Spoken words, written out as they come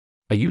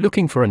Are you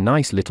looking for a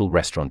nice little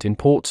restaurant in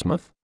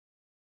Portsmouth?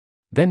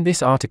 Then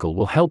this article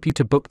will help you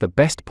to book the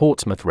best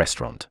Portsmouth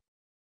restaurant.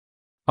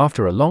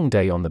 After a long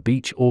day on the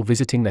beach or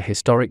visiting the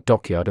historic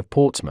dockyard of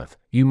Portsmouth,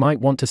 you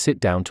might want to sit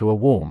down to a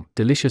warm,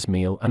 delicious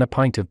meal and a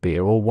pint of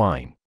beer or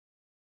wine.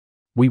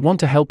 We want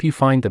to help you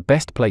find the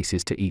best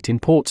places to eat in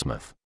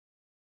Portsmouth.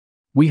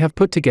 We have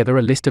put together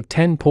a list of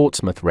 10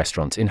 Portsmouth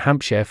restaurants in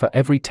Hampshire for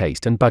every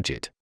taste and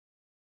budget.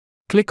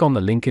 Click on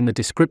the link in the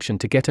description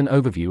to get an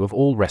overview of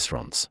all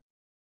restaurants.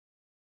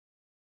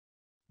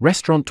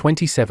 Restaurant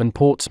 27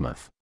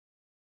 Portsmouth.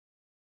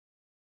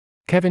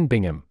 Kevin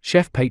Bingham,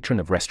 chef patron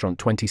of Restaurant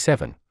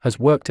 27, has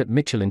worked at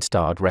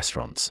Michelin-starred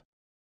restaurants.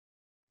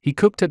 He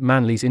cooked at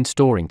Manley's in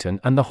Storrington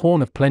and the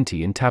Horn of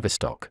Plenty in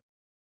Tavistock.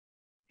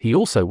 He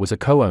also was a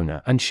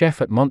co-owner and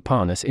chef at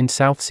Montparnasse in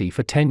Southsea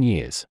for 10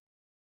 years.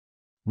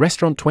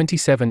 Restaurant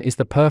 27 is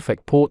the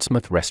perfect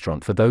Portsmouth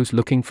restaurant for those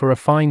looking for a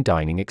fine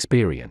dining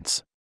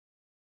experience.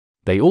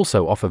 They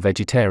also offer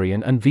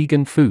vegetarian and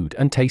vegan food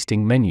and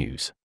tasting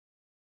menus.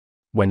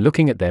 When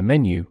looking at their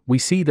menu, we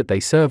see that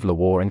they serve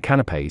lawar and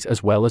canapés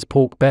as well as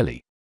pork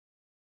belly.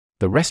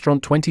 The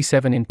Restaurant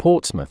 27 in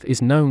Portsmouth is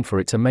known for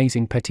its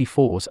amazing petit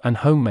fours and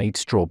homemade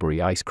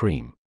strawberry ice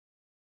cream.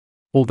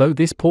 Although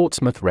this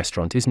Portsmouth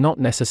restaurant is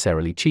not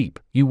necessarily cheap,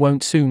 you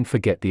won't soon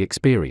forget the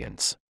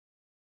experience.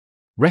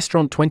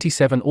 Restaurant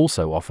 27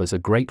 also offers a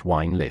great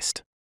wine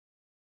list.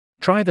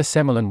 Try the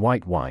Semillon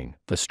white wine,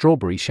 the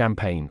strawberry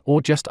champagne,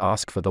 or just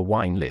ask for the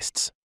wine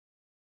lists.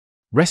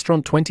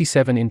 Restaurant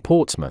 27 in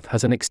Portsmouth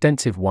has an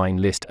extensive wine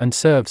list and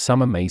serves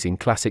some amazing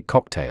classic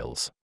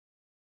cocktails.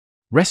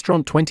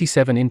 Restaurant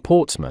 27 in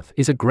Portsmouth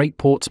is a great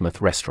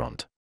Portsmouth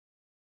restaurant.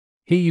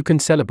 Here you can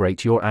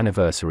celebrate your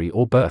anniversary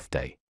or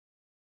birthday.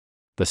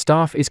 The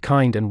staff is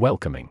kind and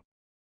welcoming.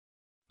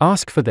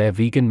 Ask for their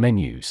vegan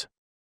menus.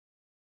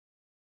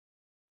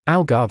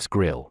 Algarve's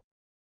Grill.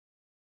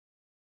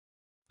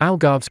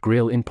 Algarve's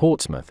Grill in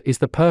Portsmouth is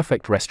the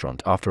perfect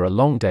restaurant after a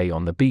long day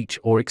on the beach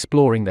or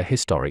exploring the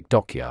historic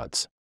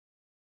dockyards.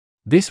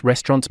 This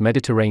restaurant's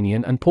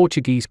Mediterranean and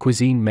Portuguese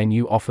cuisine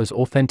menu offers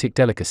authentic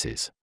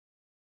delicacies.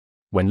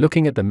 When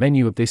looking at the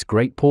menu of this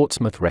great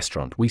Portsmouth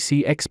restaurant, we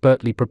see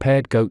expertly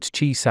prepared goat's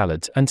cheese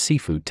salads and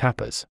seafood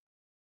tapas.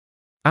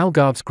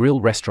 Algarve's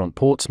Grill Restaurant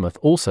Portsmouth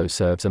also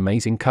serves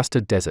amazing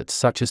custard desserts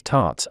such as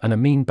tarts and a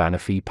mean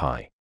banoffee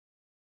pie.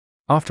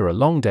 After a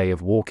long day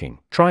of walking,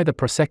 try the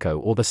Prosecco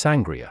or the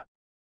Sangria.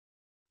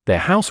 Their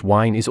house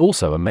wine is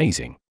also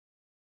amazing.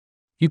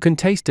 You can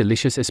taste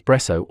delicious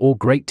espresso or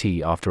great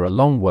tea after a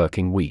long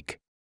working week.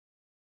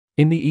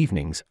 In the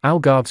evenings,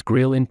 Algarve's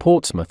Grill in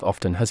Portsmouth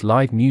often has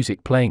live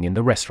music playing in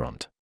the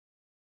restaurant.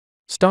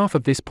 Staff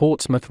of this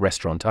Portsmouth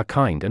restaurant are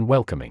kind and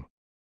welcoming.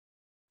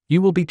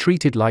 You will be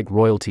treated like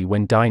royalty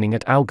when dining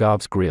at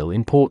Algarve's Grill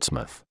in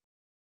Portsmouth.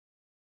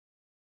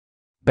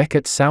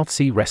 Beckett's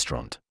Southsea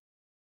Restaurant.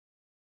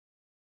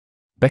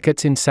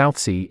 Beckett's in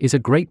Southsea is a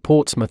great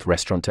Portsmouth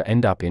restaurant to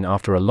end up in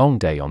after a long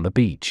day on the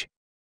beach.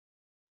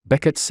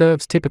 Beckett's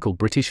serves typical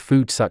British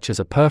food such as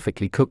a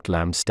perfectly cooked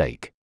lamb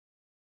steak.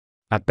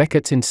 At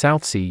Beckett's in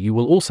Southsea you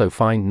will also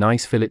find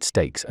nice fillet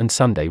steaks and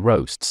Sunday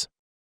roasts.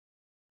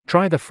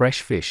 Try the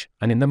fresh fish,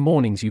 and in the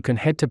mornings you can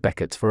head to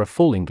Beckett's for a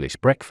full English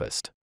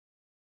breakfast.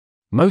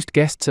 Most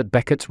guests at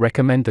Beckett's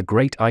recommend the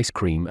great ice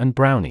cream and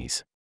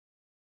brownies.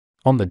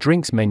 On the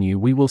drinks menu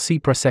we will see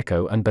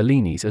Prosecco and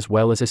Bellinis as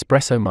well as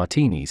espresso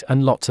martinis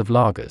and lots of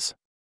lagers.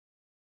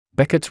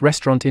 Beckett's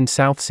restaurant in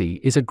Southsea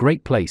is a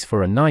great place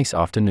for a nice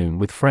afternoon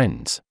with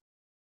friends.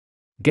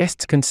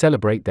 Guests can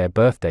celebrate their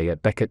birthday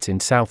at Beckett's in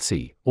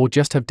Southsea, or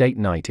just have date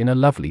night in a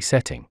lovely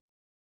setting.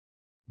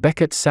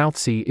 Beckett's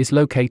Southsea is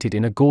located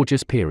in a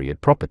gorgeous period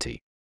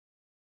property.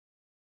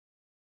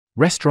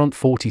 Restaurant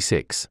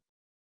 46.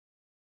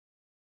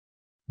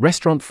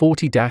 Restaurant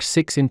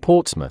 40-6 in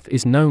Portsmouth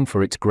is known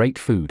for its great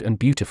food and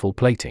beautiful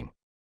plating.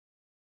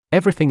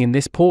 Everything in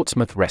this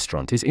Portsmouth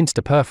restaurant is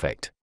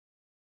Insta-perfect.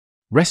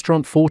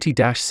 Restaurant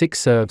 40-6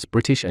 serves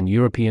British and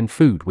European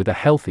food with a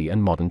healthy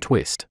and modern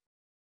twist.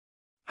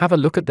 Have a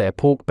look at their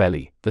pork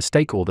belly, the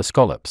steak or the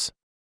scallops.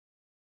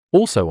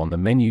 Also on the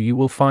menu you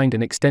will find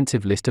an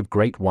extensive list of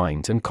great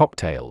wines and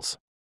cocktails.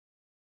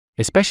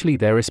 Especially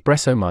their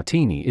espresso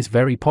martini is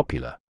very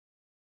popular.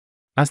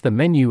 As the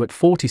menu at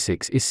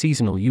 46 is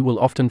seasonal you will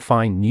often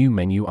find new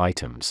menu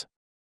items.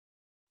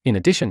 In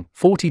addition,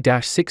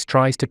 40-6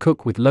 tries to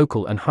cook with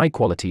local and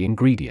high-quality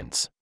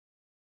ingredients.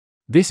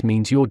 This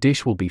means your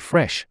dish will be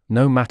fresh,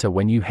 no matter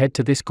when you head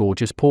to this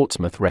gorgeous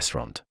Portsmouth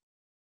restaurant.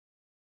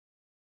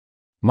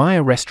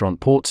 Maya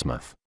Restaurant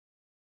Portsmouth.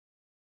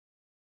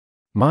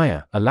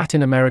 Maya, a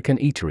Latin American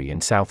eatery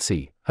in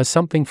Southsea, has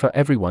something for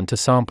everyone to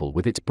sample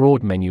with its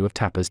broad menu of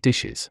tapas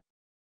dishes.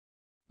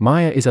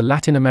 Maya is a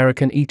Latin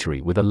American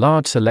eatery with a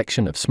large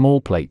selection of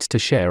small plates to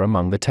share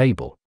among the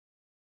table.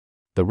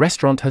 The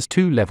restaurant has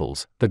 2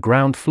 levels, the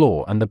ground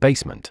floor and the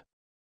basement.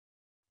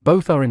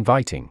 Both are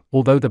inviting,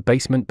 although the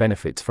basement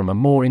benefits from a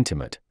more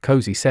intimate,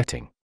 cozy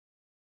setting.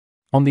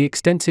 On the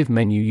extensive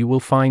menu you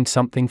will find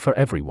something for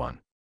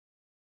everyone.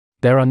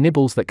 There are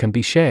nibbles that can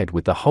be shared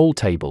with the whole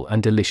table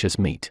and delicious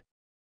meat.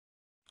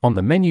 On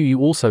the menu you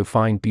also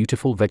find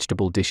beautiful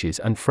vegetable dishes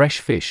and fresh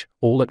fish,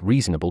 all at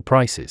reasonable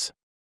prices.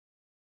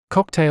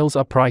 Cocktails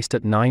are priced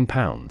at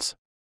 £9.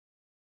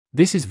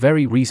 This is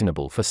very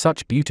reasonable for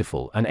such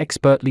beautiful and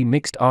expertly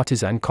mixed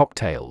artisan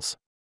cocktails.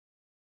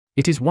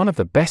 It is one of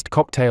the best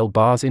cocktail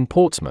bars in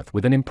Portsmouth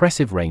with an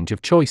impressive range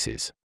of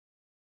choices.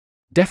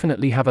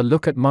 Definitely have a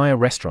look at Maya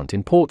Restaurant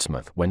in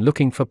Portsmouth when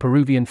looking for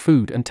Peruvian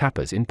food and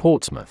tapas in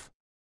Portsmouth.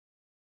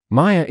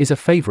 Maya is a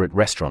favorite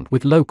restaurant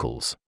with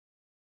locals.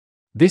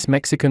 This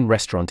Mexican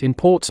restaurant in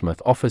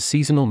Portsmouth offers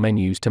seasonal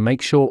menus to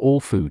make sure all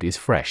food is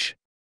fresh.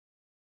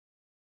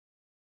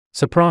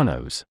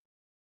 Sopranos.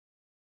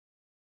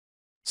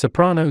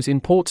 Sopranos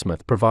in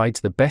Portsmouth provides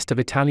the best of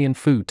Italian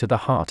food to the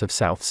heart of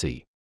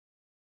Southsea.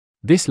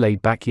 This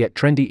laid-back yet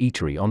trendy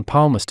eatery on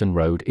Palmerston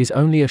Road is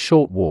only a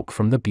short walk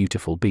from the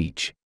beautiful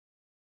beach.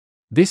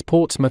 This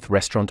Portsmouth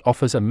restaurant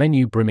offers a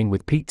menu brimming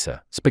with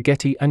pizza,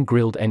 spaghetti and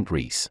grilled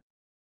entries.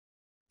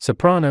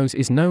 Sopranos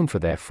is known for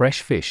their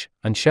fresh fish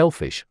and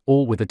shellfish,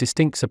 all with a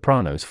distinct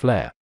Sopranos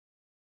flair.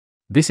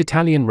 This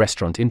Italian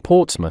restaurant in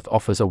Portsmouth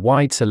offers a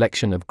wide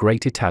selection of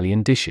great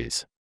Italian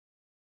dishes.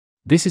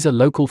 This is a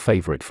local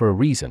favorite for a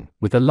reason,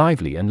 with a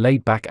lively and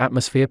laid-back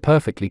atmosphere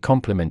perfectly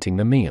complementing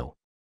the meal.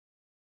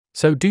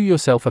 So do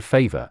yourself a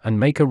favor and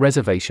make a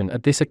reservation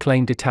at this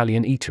acclaimed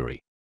Italian eatery.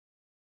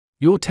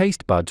 Your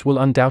taste buds will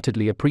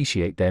undoubtedly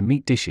appreciate their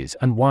meat dishes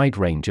and wide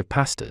range of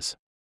pastas.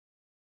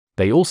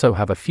 They also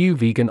have a few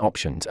vegan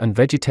options and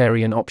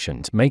vegetarian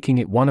options, making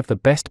it one of the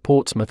best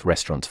Portsmouth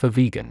restaurants for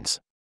vegans.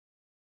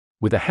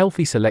 With a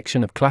healthy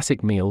selection of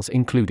classic meals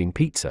including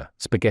pizza,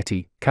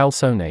 spaghetti,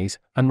 calzones,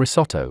 and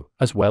risotto,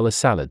 as well as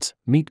salads,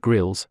 meat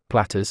grills,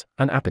 platters,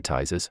 and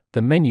appetizers,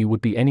 the menu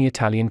would be any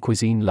Italian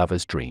cuisine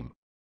lover's dream.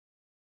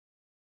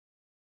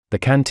 The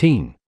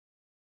Canteen.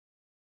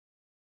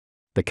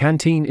 The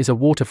Canteen is a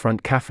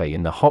waterfront cafe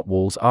in the Hot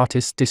Walls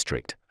Artists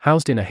District,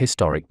 housed in a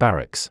historic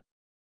barracks.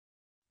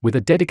 With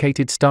a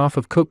dedicated staff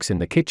of cooks in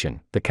the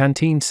kitchen, the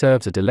Canteen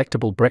serves a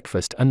delectable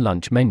breakfast and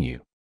lunch menu.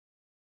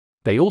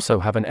 They also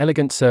have an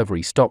elegant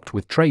servery stocked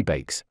with tray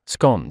bakes,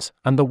 scones,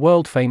 and the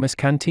world-famous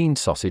Canteen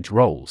sausage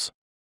rolls.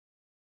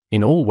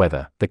 In all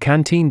weather, the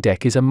Canteen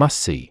deck is a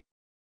must-see.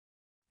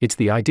 It's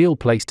the ideal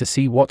place to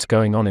see what's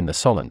going on in the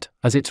Solent,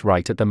 as it's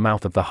right at the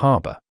mouth of the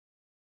harbour.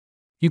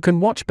 You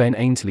can watch Ben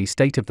Ainsley's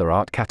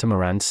state-of-the-art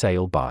catamaran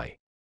sail by.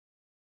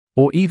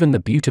 Or even the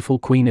beautiful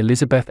Queen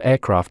Elizabeth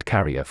aircraft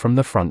carrier from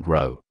the front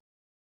row.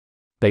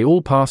 They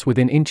all pass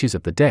within inches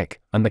of the deck,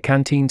 and the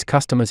Canteen's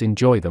customers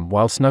enjoy them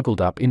while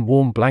snuggled up in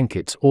warm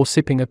blankets or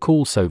sipping a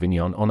cool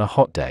Sauvignon on a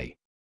hot day.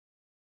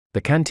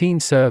 The Canteen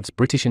serves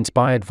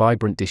British-inspired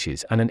vibrant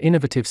dishes and an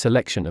innovative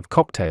selection of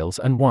cocktails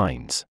and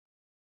wines.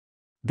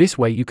 This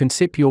way you can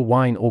sip your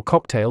wine or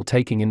cocktail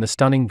taking in the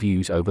stunning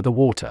views over the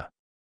water.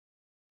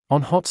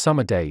 On hot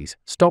summer days,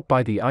 stop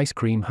by the ice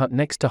cream hut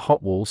next to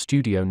Hot Wall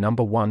Studio No.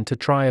 1 to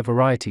try a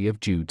variety of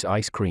Jude's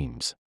ice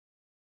creams.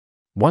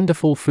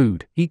 Wonderful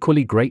food,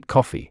 equally great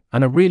coffee,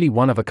 and a really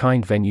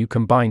one-of-a-kind venue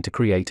combine to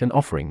create an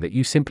offering that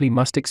you simply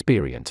must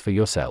experience for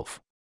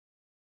yourself.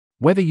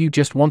 Whether you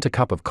just want a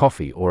cup of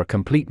coffee or a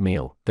complete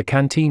meal, the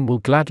Canteen will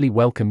gladly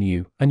welcome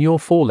you, and your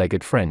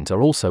four-legged friends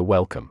are also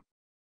welcome.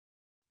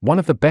 One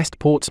of the best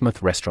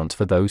Portsmouth restaurants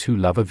for those who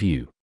love a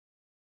view.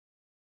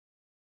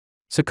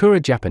 Sakura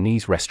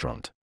Japanese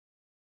Restaurant.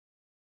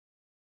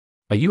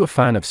 Are you a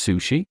fan of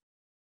sushi?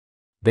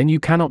 Then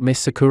you cannot miss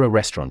Sakura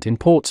Restaurant in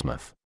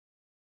Portsmouth.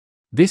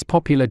 This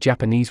popular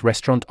Japanese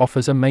restaurant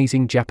offers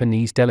amazing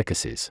Japanese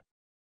delicacies.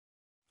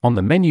 On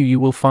the menu you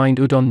will find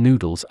udon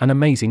noodles and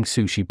amazing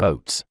sushi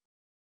boats.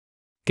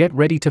 Get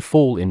ready to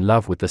fall in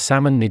love with the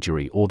salmon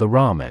nigiri or the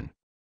ramen.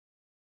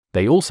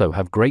 They also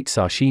have great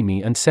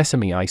sashimi and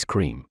sesame ice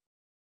cream.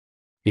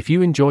 If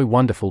you enjoy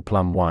wonderful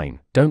plum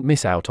wine, don't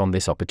miss out on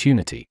this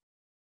opportunity.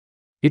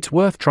 It's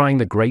worth trying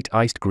the great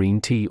iced green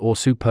tea or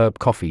superb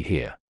coffee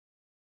here.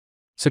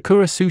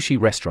 Sakura Sushi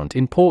Restaurant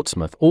in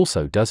Portsmouth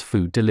also does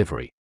food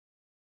delivery.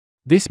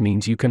 This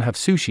means you can have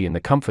sushi in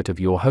the comfort of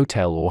your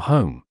hotel or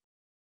home.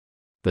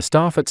 The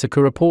staff at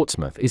Sakura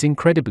Portsmouth is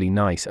incredibly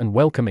nice and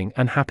welcoming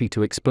and happy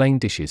to explain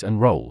dishes and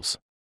rolls.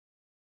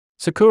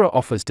 Sakura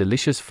offers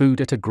delicious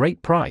food at a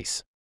great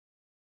price.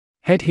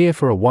 Head here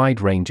for a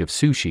wide range of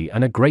sushi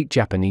and a great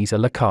Japanese a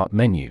la carte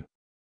menu.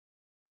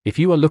 If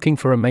you are looking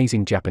for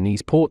amazing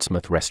Japanese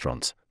Portsmouth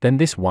restaurants, then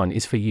this one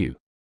is for you.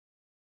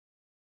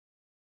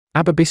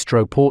 ABBA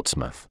Bistro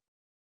Portsmouth.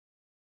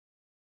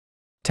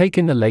 Take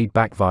in the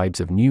laid-back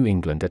vibes of New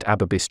England at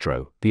ABBA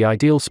Bistro, the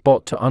ideal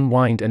spot to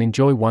unwind and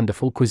enjoy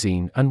wonderful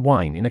cuisine and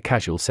wine in a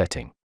casual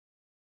setting.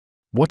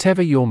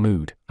 Whatever your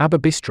mood, ABBA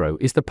Bistro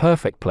is the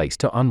perfect place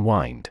to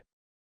unwind.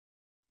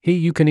 Here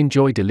you can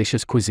enjoy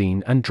delicious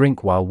cuisine and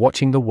drink while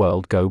watching the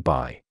world go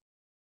by.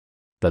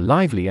 The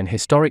lively and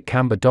historic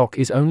Camber Dock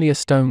is only a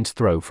stone's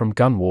throw from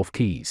Gunwharf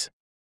Quays.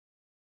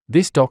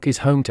 This dock is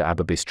home to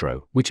ABBA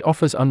Bistro, which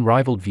offers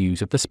unrivaled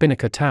views of the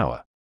Spinnaker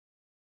Tower.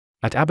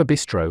 At ABBA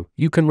Bistro,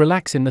 you can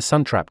relax in the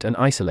sun-trapped and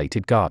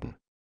isolated garden.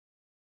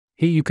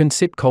 Here you can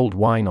sip cold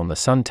wine on the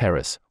sun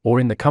terrace, or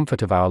in the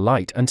comfort of our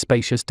light and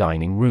spacious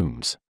dining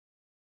rooms.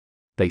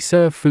 They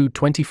serve food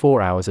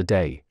 24 hours a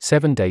day,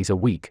 7 days a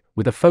week,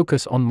 with a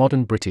focus on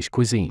modern British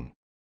cuisine.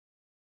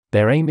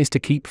 Their aim is to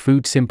keep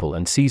food simple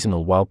and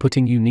seasonal while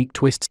putting unique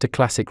twists to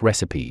classic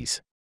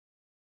recipes.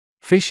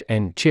 Fish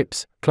and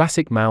chips,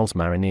 classic Mal's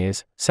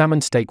marinades,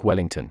 salmon steak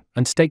Wellington,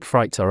 and steak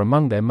frites are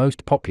among their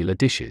most popular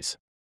dishes.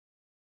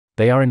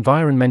 They are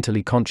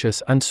environmentally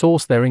conscious and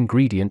source their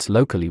ingredients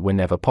locally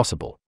whenever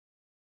possible.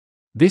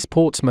 This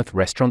Portsmouth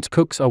restaurant's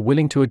cooks are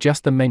willing to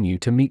adjust the menu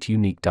to meet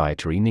unique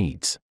dietary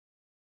needs.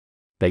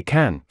 They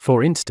can,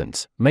 for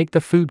instance, make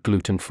the food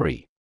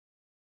gluten-free.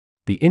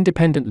 The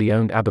independently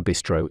owned Aber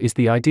Bistro is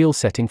the ideal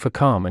setting for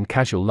calm and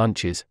casual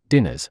lunches,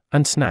 dinners,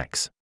 and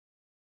snacks.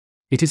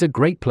 It is a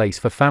great place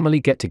for family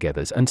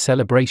get-togethers and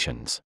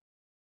celebrations.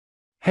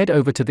 Head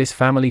over to this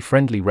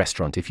family-friendly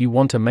restaurant if you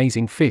want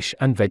amazing fish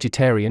and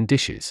vegetarian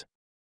dishes.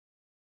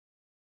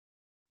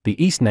 The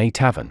Eastney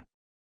Tavern.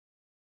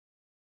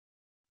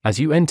 As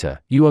you enter,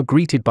 you are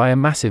greeted by a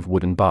massive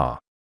wooden bar.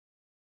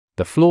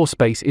 The floor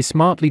space is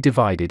smartly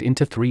divided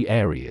into 3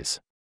 areas.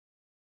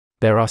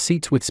 There are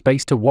seats with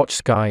space to watch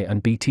Sky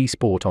and BT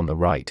Sport on the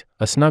right,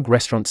 a snug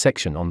restaurant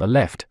section on the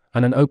left,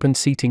 and an open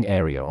seating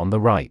area on the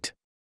right.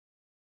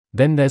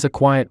 Then there's a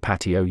quiet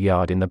patio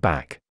yard in the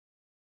back.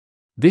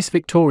 This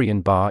Victorian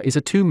bar is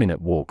a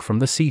 2-minute walk from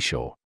the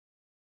seashore.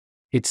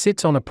 It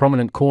sits on a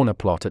prominent corner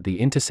plot at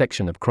the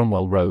intersection of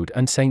Cromwell Road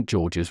and St.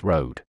 George's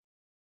Road.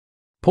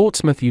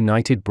 Portsmouth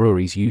United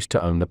Breweries used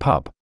to own the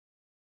pub.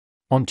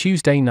 On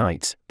Tuesday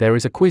nights, there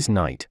is a quiz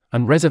night,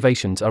 and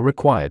reservations are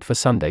required for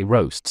Sunday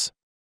roasts.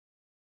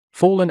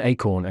 Fallen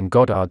Acorn and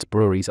Goddard's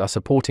breweries are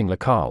supporting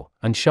Locale,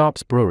 and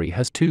Sharp's Brewery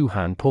has 2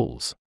 hand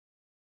pulls.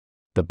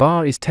 The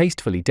bar is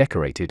tastefully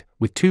decorated,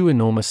 with 2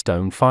 enormous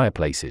stone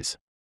fireplaces.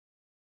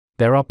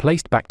 There are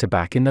placed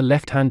back-to-back in the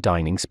left-hand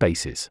dining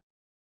spaces.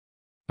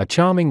 A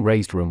charming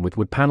raised room with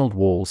wood-paneled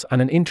walls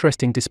and an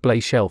interesting display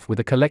shelf with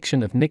a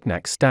collection of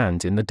knickknacks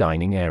stands in the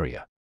dining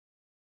area.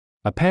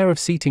 A pair of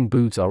seating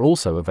booths are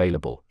also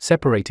available,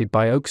 separated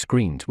by oak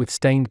screens with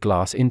stained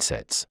glass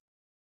insets.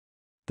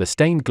 The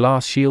stained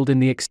glass shield in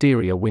the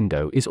exterior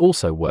window is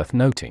also worth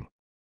noting.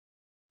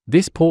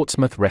 This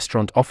Portsmouth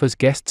restaurant offers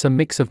guests a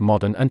mix of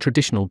modern and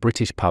traditional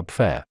British pub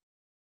fare.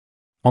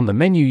 On the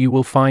menu you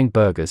will find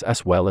burgers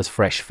as well as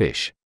fresh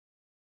fish.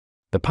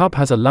 The pub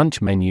has a lunch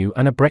menu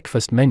and a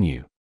breakfast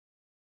menu.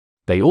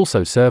 They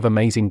also serve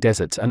amazing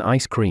desserts and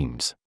ice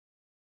creams.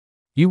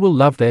 You will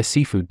love their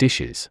seafood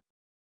dishes.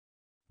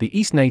 The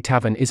Eastney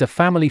Tavern is a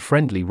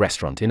family-friendly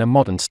restaurant in a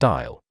modern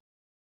style.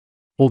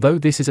 Although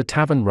this is a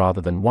tavern rather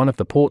than one of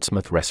the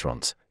Portsmouth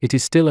restaurants, it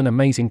is still an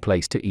amazing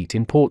place to eat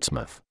in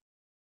Portsmouth.